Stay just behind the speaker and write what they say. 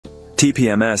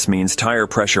TPMS means Tire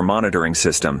Pressure Monitoring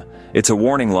System. It's a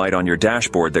warning light on your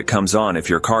dashboard that comes on if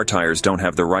your car tires don't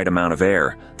have the right amount of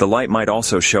air. The light might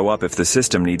also show up if the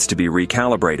system needs to be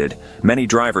recalibrated. Many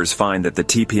drivers find that the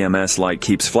TPMS light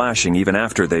keeps flashing even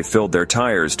after they've filled their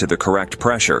tires to the correct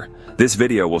pressure. This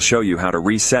video will show you how to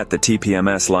reset the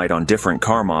TPMS light on different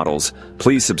car models.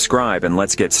 Please subscribe and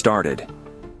let's get started.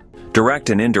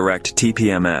 Direct and indirect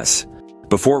TPMS.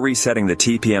 Before resetting the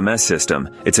TPMS system,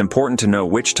 it's important to know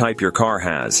which type your car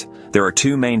has. There are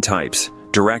two main types,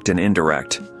 direct and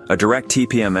indirect. A direct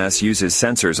TPMS uses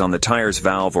sensors on the tire's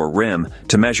valve or rim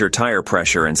to measure tire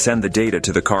pressure and send the data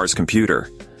to the car's computer.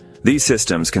 These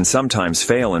systems can sometimes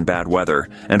fail in bad weather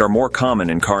and are more common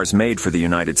in cars made for the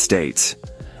United States.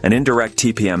 An indirect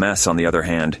TPMS, on the other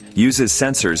hand, uses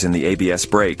sensors in the ABS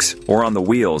brakes or on the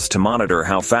wheels to monitor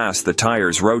how fast the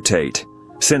tires rotate.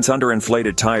 Since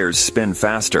underinflated tires spin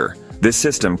faster, this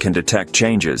system can detect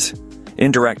changes.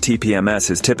 Indirect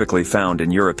TPMS is typically found in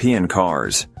European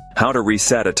cars. How to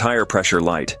reset a tire pressure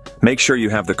light. Make sure you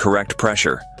have the correct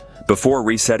pressure. Before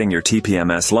resetting your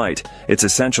TPMS light, it's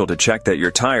essential to check that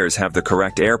your tires have the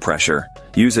correct air pressure.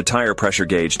 Use a tire pressure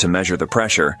gauge to measure the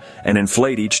pressure and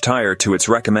inflate each tire to its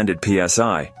recommended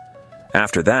PSI.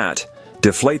 After that,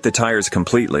 deflate the tires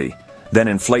completely, then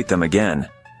inflate them again.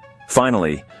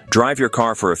 Finally, drive your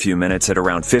car for a few minutes at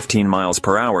around 15 miles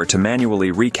per hour to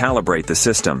manually recalibrate the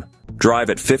system. Drive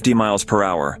at 50 miles per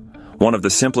hour. One of the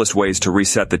simplest ways to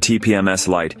reset the TPMS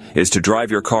light is to drive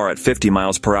your car at 50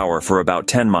 miles per hour for about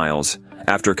 10 miles.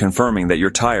 After confirming that your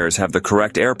tires have the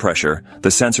correct air pressure, the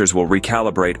sensors will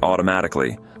recalibrate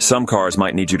automatically. Some cars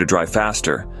might need you to drive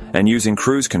faster, and using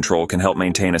cruise control can help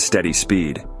maintain a steady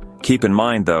speed. Keep in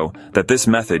mind, though, that this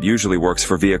method usually works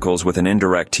for vehicles with an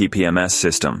indirect TPMS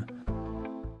system.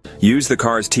 Use the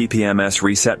car's TPMS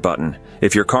reset button.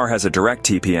 If your car has a direct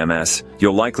TPMS,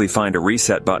 you'll likely find a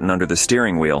reset button under the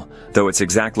steering wheel, though its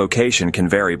exact location can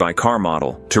vary by car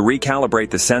model. To recalibrate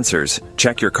the sensors,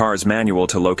 check your car's manual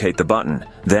to locate the button.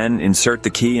 Then insert the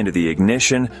key into the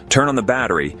ignition, turn on the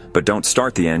battery, but don't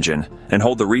start the engine, and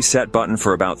hold the reset button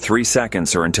for about 3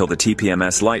 seconds or until the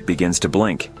TPMS light begins to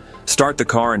blink. Start the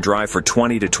car and drive for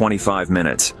 20 to 25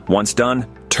 minutes. Once done,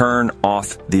 turn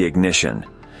off the ignition.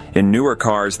 In newer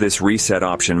cars, this reset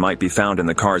option might be found in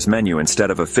the car's menu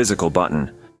instead of a physical button.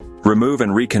 Remove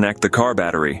and reconnect the car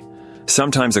battery.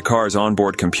 Sometimes a car's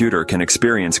onboard computer can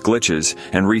experience glitches,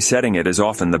 and resetting it is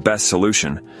often the best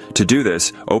solution. To do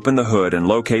this, open the hood and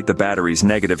locate the battery's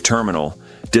negative terminal.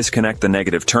 Disconnect the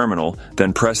negative terminal,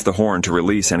 then press the horn to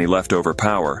release any leftover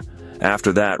power.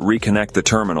 After that, reconnect the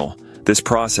terminal. This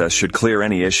process should clear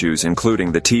any issues,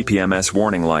 including the TPMS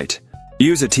warning light.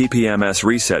 Use a TPMS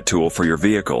reset tool for your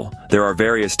vehicle. There are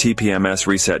various TPMS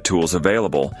reset tools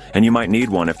available, and you might need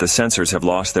one if the sensors have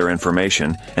lost their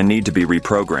information and need to be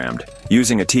reprogrammed.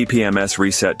 Using a TPMS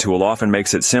reset tool often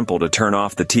makes it simple to turn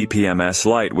off the TPMS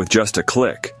light with just a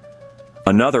click.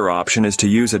 Another option is to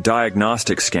use a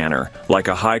diagnostic scanner, like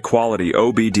a high-quality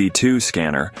OBD2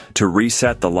 scanner, to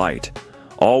reset the light.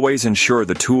 Always ensure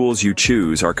the tools you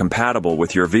choose are compatible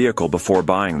with your vehicle before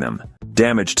buying them.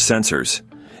 Damaged sensors.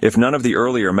 If none of the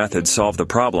earlier methods solve the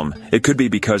problem, it could be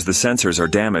because the sensors are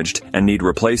damaged and need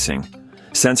replacing.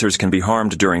 Sensors can be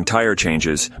harmed during tire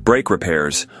changes, brake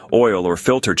repairs, oil or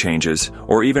filter changes,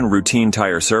 or even routine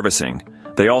tire servicing.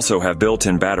 They also have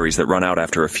built-in batteries that run out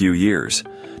after a few years.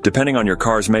 Depending on your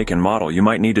car's make and model, you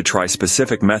might need to try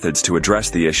specific methods to address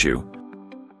the issue.